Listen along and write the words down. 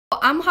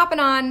I'm hopping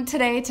on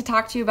today to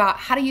talk to you about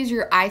how to use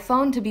your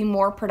iPhone to be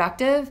more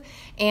productive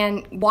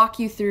and walk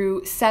you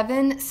through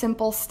 7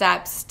 simple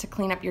steps to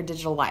clean up your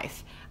digital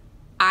life.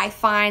 I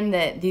find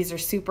that these are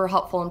super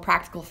helpful and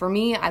practical for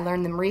me. I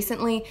learned them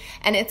recently,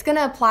 and it's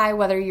gonna apply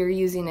whether you're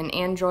using an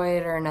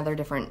Android or another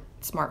different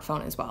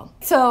smartphone as well.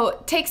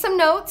 So take some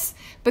notes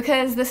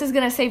because this is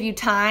gonna save you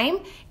time,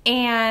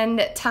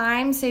 and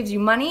time saves you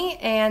money,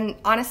 and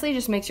honestly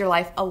just makes your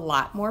life a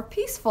lot more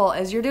peaceful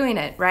as you're doing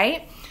it,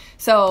 right?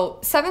 So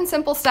 7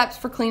 simple steps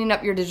for cleaning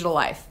up your digital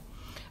life.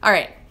 All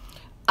right.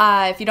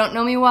 If you don't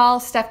know me well,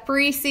 Steph,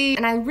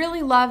 and I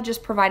really love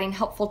just providing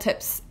helpful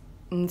tips.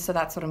 And so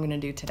that's what I'm gonna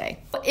do today.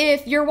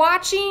 If you're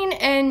watching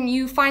and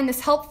you find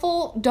this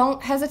helpful,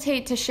 don't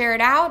hesitate to share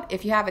it out.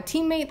 If you have a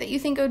teammate that you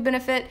think would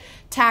benefit,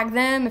 tag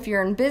them if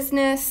you're in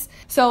business.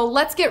 So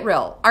let's get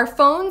real. Our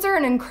phones are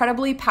an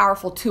incredibly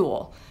powerful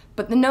tool,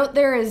 but the note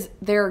there is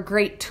they're a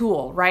great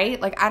tool,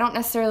 right? Like I don't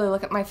necessarily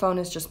look at my phone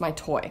as just my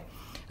toy.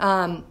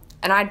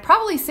 And I'd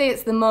probably say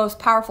it's the most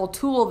powerful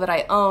tool that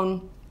I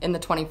own in the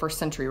 21st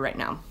century right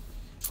now.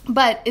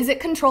 But is it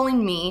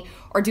controlling me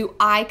or do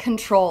I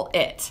control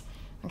it?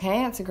 Okay,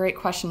 that's a great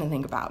question to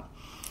think about.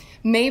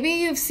 Maybe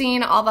you've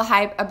seen all the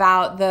hype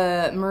about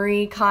the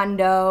Marie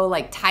Kondo,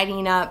 like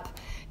tidying up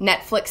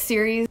Netflix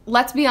series.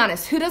 Let's be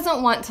honest, who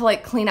doesn't want to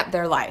like clean up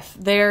their life?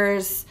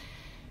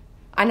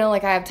 I know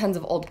like I have tons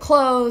of old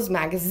clothes,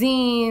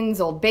 magazines,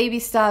 old baby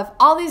stuff,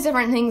 all these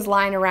different things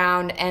lying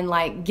around, and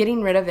like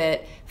getting rid of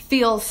it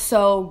feels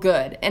so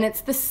good. And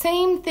it's the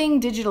same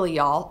thing digitally,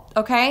 y'all,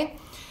 okay?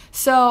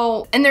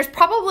 So, and there's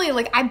probably,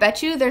 like, I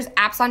bet you there's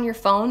apps on your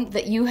phone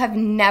that you have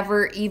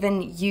never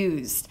even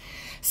used.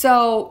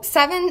 So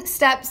 7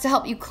 steps to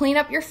help you clean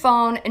up your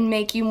phone and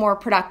make you more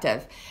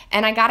productive.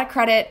 And I gotta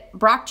credit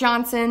Brock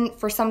Johnson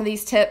for some of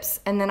these tips,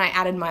 and then I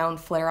added my own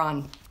flair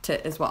on to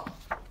it as well.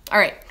 All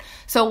right,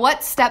 so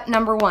what's step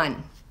number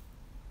 1?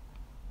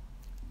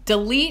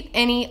 Delete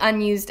any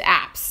unused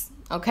apps,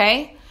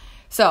 okay?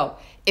 So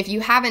if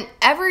you haven't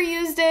ever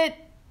used it,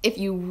 if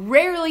you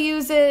rarely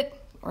use it,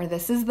 or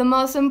this is the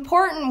most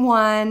important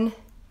one,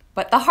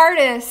 but the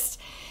hardest,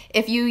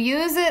 if you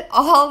use it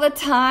all the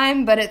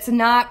time, but it's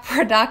not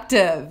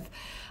productive,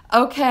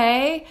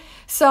 okay?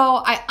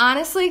 So I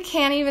honestly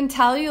can't even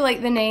tell you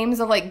like the names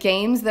of like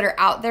games that are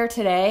out there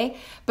today,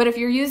 but if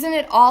you're using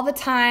it all the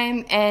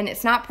time and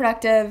it's not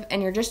productive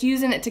and you're just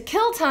using it to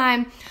kill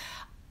time,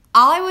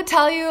 all I would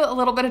tell you, a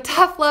little bit of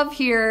tough love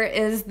here,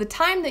 is the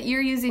time that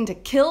you're using to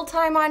kill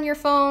time on your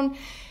phone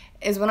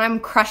is when I'm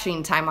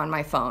crushing time on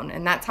my phone.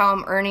 And that's how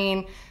I'm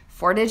earning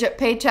 4-digit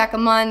paycheck a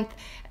month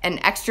and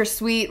extra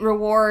sweet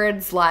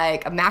rewards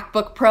like a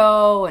MacBook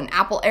Pro and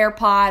Apple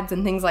AirPods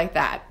and things like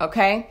that,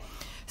 okay?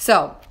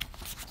 So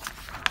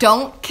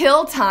don't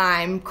kill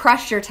time,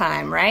 crush your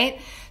time,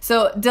 right?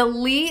 So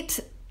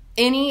delete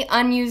any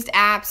unused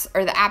apps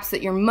or the apps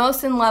that you're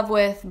most in love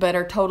with but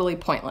are totally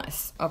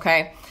pointless,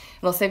 okay?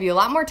 It'll save you a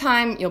lot more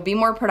time, you'll be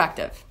more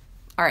productive.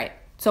 All right,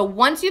 so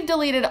once you've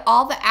deleted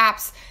all the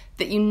apps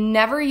that you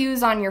never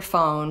use on your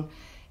phone,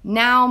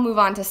 now move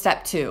on to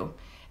step 2.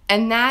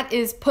 And that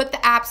is put the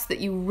apps that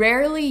you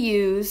rarely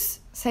use,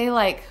 say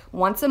like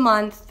once a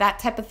month, that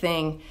type of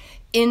thing,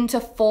 into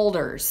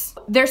folders.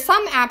 There's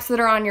some apps that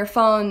are on your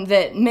phone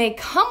that may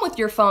come with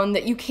your phone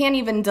that you can't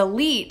even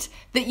delete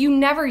that you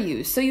never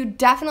use. So you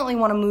definitely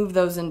want to move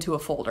those into a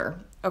folder,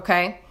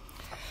 okay?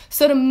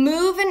 So to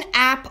move an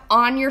app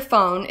on your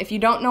phone, if you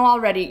don't know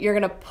already, you're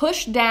gonna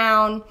push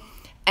down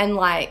and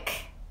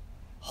like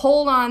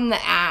hold on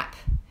the app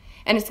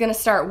and it's gonna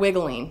start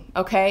wiggling,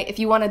 okay? If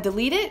you wanna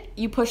delete it,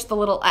 you push the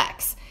little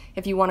X.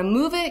 If you wanna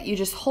move it, you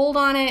just hold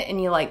on it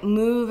and you like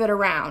move it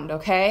around,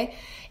 okay?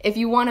 If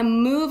you wanna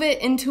move it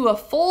into a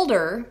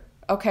folder,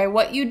 okay,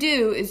 what you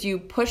do is you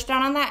push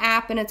down on that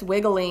app and it's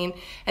wiggling,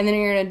 and then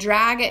you're gonna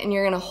drag it and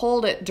you're gonna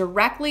hold it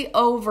directly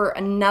over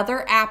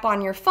another app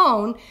on your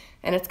phone,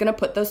 and it's gonna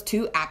put those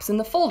 2 apps in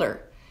the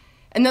folder.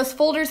 And those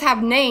folders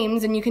have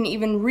names and you can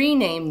even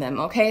rename them,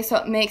 okay? So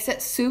it makes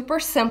it super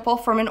simple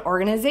from an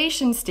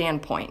organization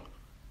standpoint.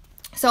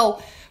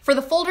 So for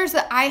the folders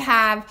that I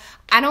have,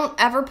 I don't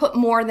ever put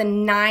more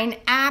than 9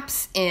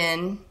 apps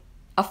in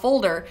a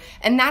folder,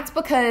 and that's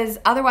because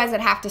otherwise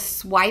I'd have to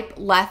swipe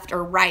left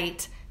or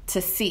right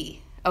to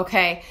see,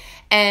 okay?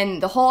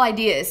 And the whole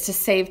idea is to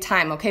save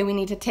time, okay? We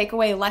need to take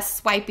away less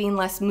swiping,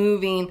 less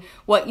moving.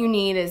 What you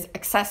need is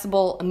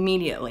accessible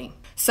immediately.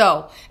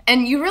 So,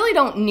 and you really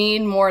don't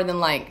need more than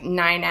like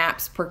 9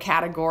 apps per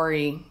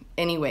category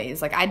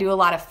anyways. Like I do a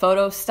lot of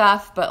photo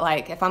stuff, but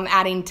like if I'm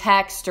adding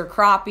text or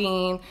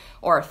cropping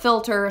or a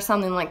filter or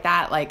something like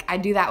that, like I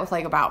do that with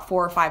like about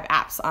 4 or 5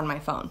 apps on my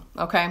phone,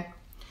 okay?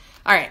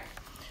 All right,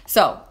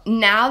 so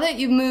now that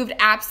you've moved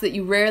apps that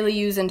you rarely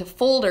use into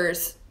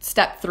folders,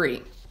 step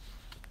 3.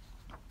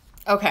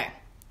 Okay,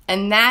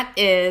 and that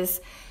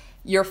is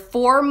your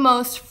 4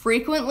 most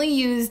frequently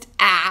used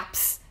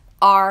apps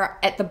are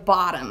at the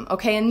bottom,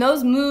 okay? And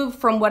those move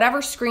from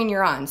whatever screen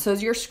you're on. So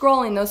as you're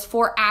scrolling, those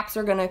 4 apps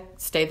are gonna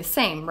stay the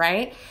same,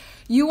 right?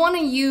 You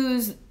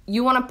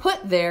wanna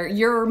put there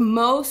your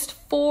most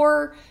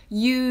 4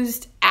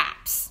 used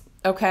apps,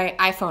 okay,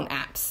 iPhone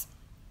apps.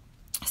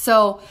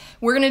 So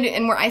we're going to do,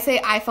 and where I say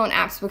iPhone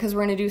apps because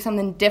we're going to do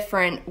something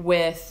different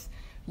with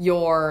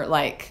your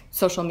like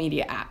social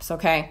media apps,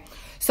 okay?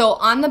 So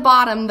on the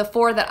bottom, the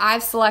 4 that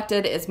I've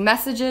selected is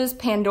Messages,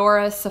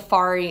 Pandora,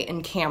 Safari,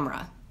 and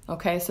Camera,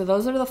 okay? So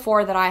those are the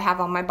 4 that I have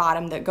on my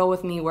bottom that go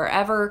with me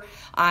wherever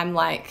I'm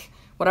like,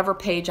 whatever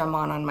page I'm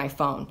on my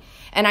phone.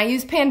 And I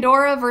use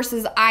Pandora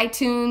versus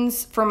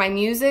iTunes for my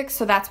music,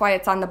 so that's why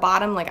it's on the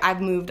bottom. Like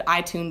I've moved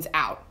iTunes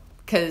out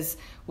because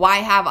why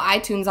have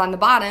iTunes on the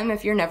bottom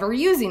if you're never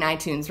using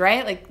iTunes,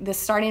 right? Like this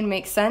starting to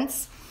make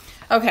sense.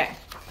 Okay,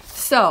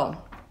 so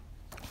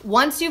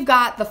once you've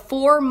got the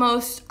 4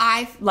 most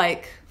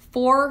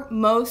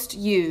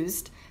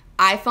used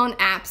iPhone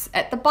apps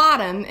at the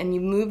bottom and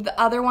you move the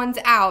other ones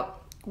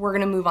out, we're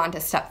gonna move on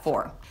to step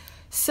 4.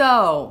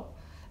 So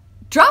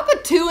drop a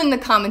 2 in the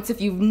comments if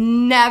you've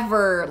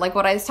never, like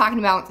what I was talking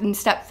about in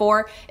step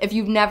 4, if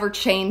you've never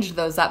changed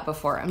those up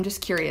before. I'm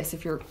just curious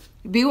if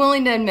be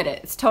willing to admit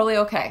it. It's totally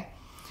okay.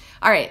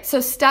 All right, so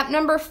step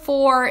number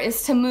 4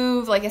 is to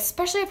move, like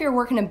especially if you're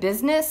working a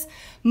business,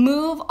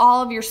 move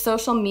all of your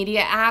social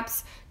media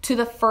apps to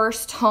the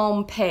first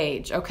home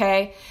page,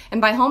 okay?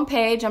 And by home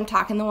page, I'm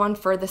talking the one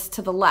furthest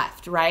to the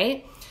left,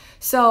 right?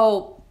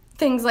 So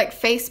things like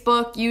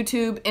Facebook,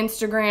 YouTube,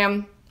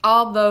 Instagram,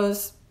 all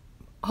those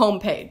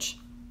homepage.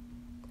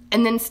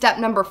 And then step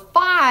number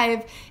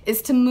 5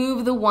 is to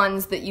move the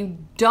ones that you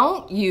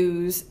don't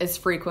use as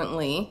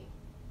frequently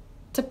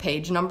to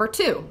page number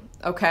 2,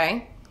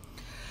 okay?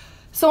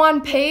 So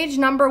on page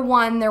number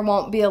 1, there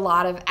won't be a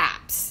lot of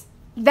apps.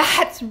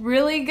 That's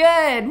really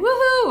good.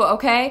 Woohoo,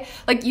 okay?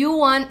 Like you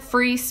want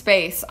free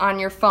space on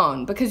your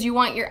phone because you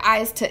want your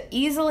eyes to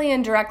easily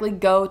and directly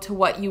go to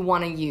what you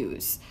want to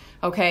use,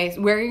 okay?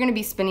 Where you're going to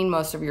be spending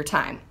most of your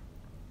time.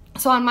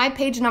 So on my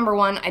page number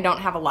 1, I don't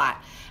have a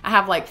lot. I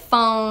have like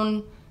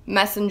phone,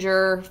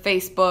 Messenger,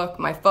 Facebook,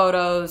 my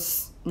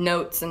photos,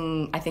 notes,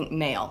 and I think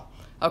mail,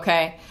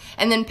 okay?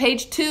 And then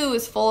page 2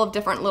 is full of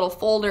different little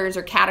folders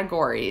or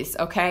categories,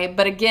 okay?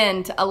 But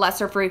again, to a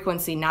lesser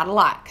frequency, not a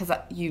lot, because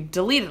you've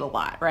deleted a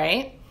lot,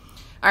 right?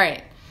 All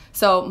right,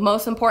 so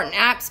most important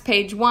apps,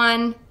 page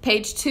 1,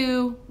 page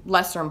 2,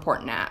 lesser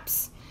important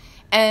apps.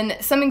 And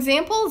some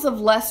examples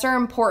of lesser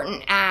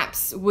important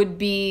apps would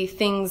be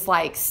things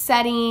like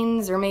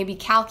settings or maybe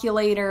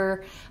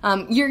calculator.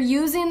 You're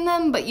using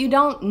them, but you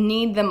don't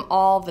need them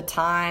all the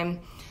time,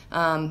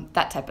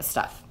 that type of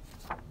stuff.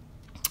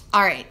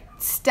 All right,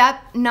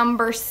 step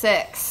number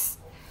 6,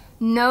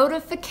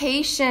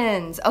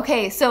 notifications.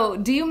 Okay, so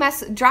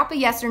drop a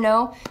yes or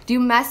no. Do you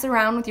mess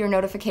around with your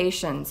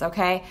notifications,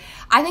 okay?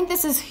 I think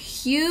this is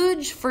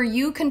huge for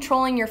you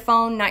controlling your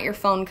phone, not your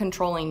phone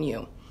controlling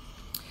you.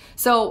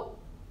 So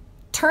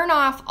turn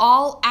off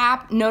all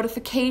app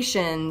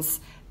notifications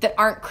that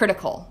aren't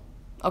critical,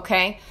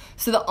 okay?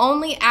 So the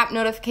only app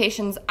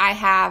notifications I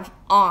have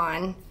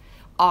on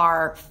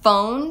are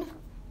phone,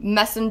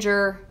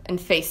 Messenger, and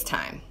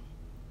FaceTime,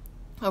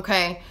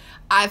 okay?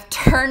 I've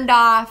turned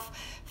off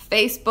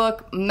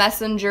Facebook,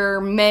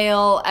 Messenger,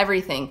 mail,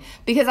 everything,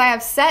 because I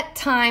have set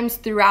times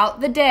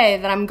throughout the day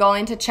that I'm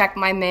going to check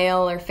my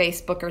mail or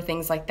Facebook or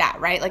things like that,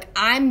 right? Like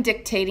I'm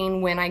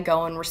dictating when I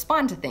go and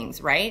respond to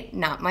things, right?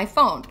 Not my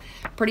phone.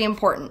 Pretty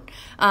important.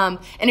 And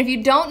if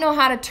you don't know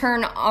how to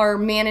turn or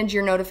manage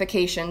your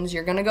notifications,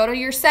 you're going to go to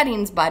your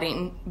settings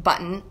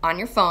button on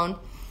your phone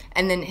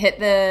and then hit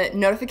the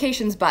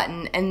notifications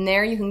button, and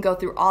there you can go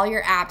through all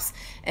your apps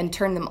and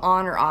turn them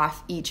on or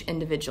off each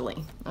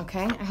individually,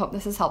 okay? I hope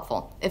this is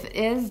helpful. If it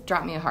is,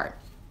 drop me a heart.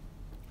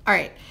 All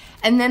right,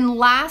 and then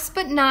last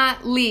but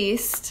not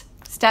least,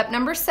 step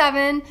number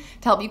 7 to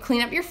help you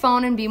clean up your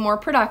phone and be more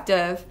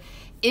productive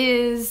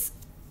is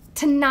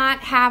to not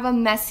have a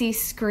messy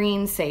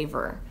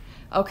screensaver,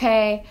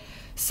 okay?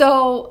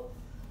 So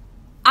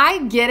I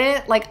get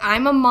it, like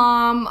I'm a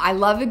mom, I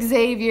love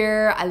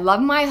Xavier, I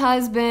love my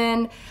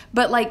husband,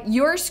 but like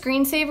your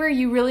screensaver,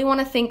 you really want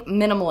to think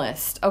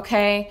minimalist,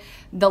 okay?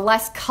 The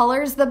less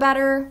colors, the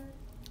better.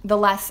 The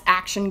less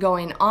action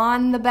going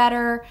on, the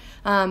better.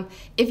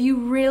 If you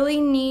really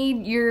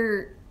need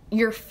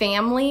your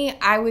family,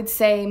 I would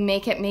say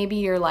make it maybe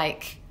your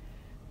like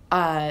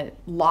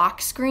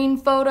lock screen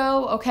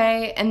photo,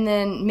 okay? And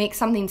then make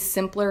something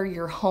simpler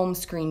your home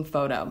screen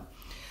photo.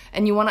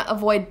 And you want to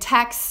avoid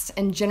text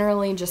and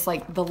generally just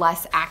like the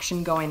less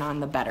action going on,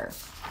 the better.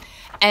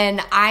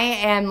 And I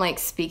am like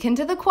speaking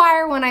to the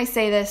choir when I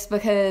say this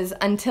because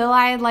until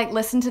I like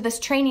listened to this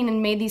training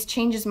and made these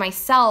changes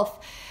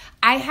myself,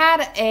 I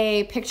had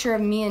a picture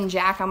of me and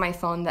Jack on my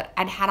phone that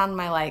I'd had on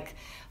my like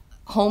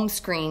home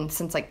screen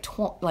since like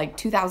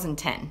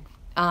 2010.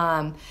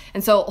 And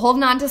so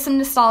holding on to some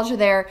nostalgia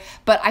there,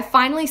 but I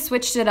finally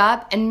switched it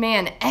up, and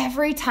man,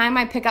 every time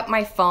I pick up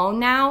my phone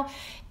now,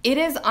 it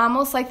is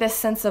almost like this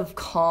sense of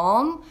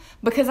calm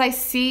because I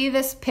see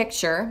this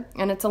picture,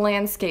 and it's a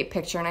landscape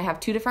picture, and I have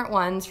 2 different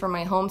ones for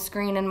my home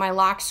screen and my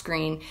lock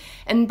screen,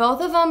 and both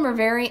of them are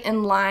very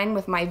in line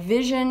with my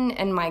vision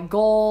and my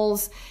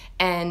goals,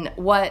 and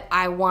what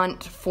I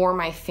want for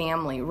my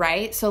family,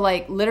 right? So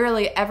like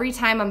literally every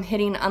time I'm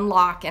hitting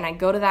unlock and I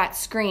go to that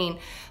screen,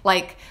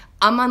 like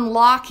I'm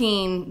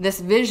unlocking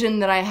this vision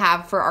that I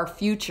have for our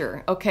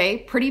future, okay?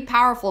 Pretty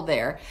powerful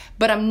there.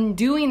 But I'm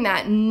doing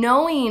that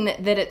knowing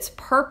that it's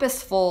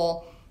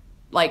purposeful,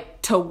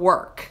 like to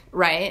work,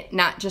 right?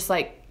 Not just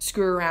like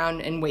screw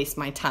around and waste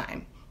my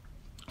time.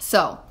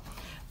 So,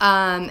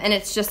 and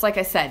it's just like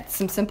I said,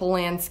 some simple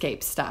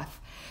landscape stuff.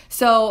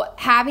 So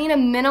having a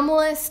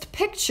minimalist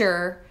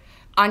picture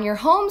on your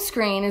home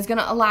screen is going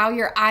to allow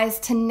your eyes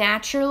to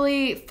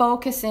naturally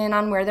focus in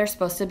on where they're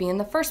supposed to be in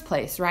the first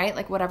place, right?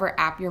 Like whatever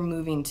app you're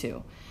moving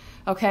to,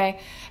 okay?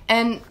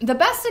 And the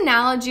best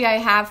analogy I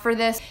have for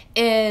this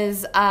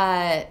is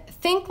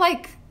think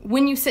like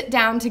when you sit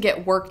down to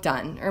get work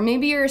done, or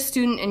maybe you're a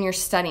student and you're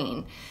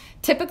studying.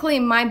 Typically,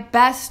 my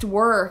best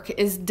work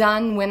is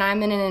done when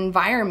I'm in an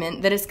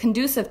environment that is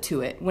conducive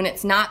to it, when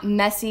it's not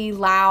messy,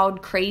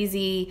 loud,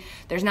 crazy,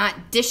 there's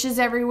not dishes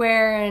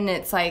everywhere, and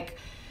it's like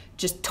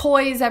just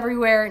toys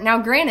everywhere.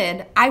 Now,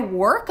 granted, I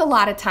work a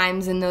lot of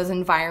times in those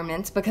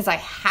environments because I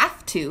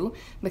have to,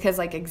 because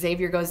like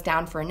Xavier goes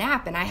down for a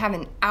nap and I have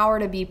an hour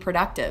to be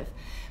productive.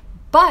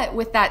 But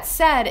with that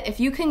said, if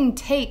you can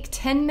take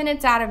 10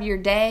 minutes out of your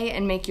day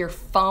and make your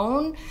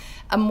phone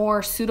a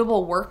more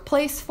suitable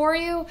workplace for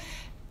you,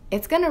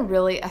 it's going to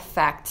really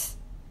affect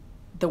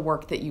the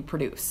work that you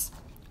produce.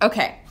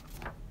 Okay,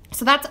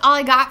 so that's all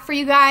I got for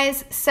you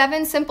guys.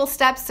 7 simple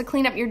steps to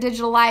clean up your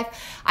digital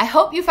life. I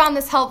hope you found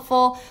this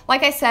helpful.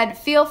 Like I said,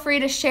 feel free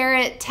to share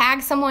it,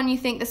 tag someone you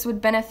think this would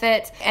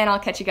benefit, and I'll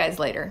catch you guys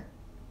later.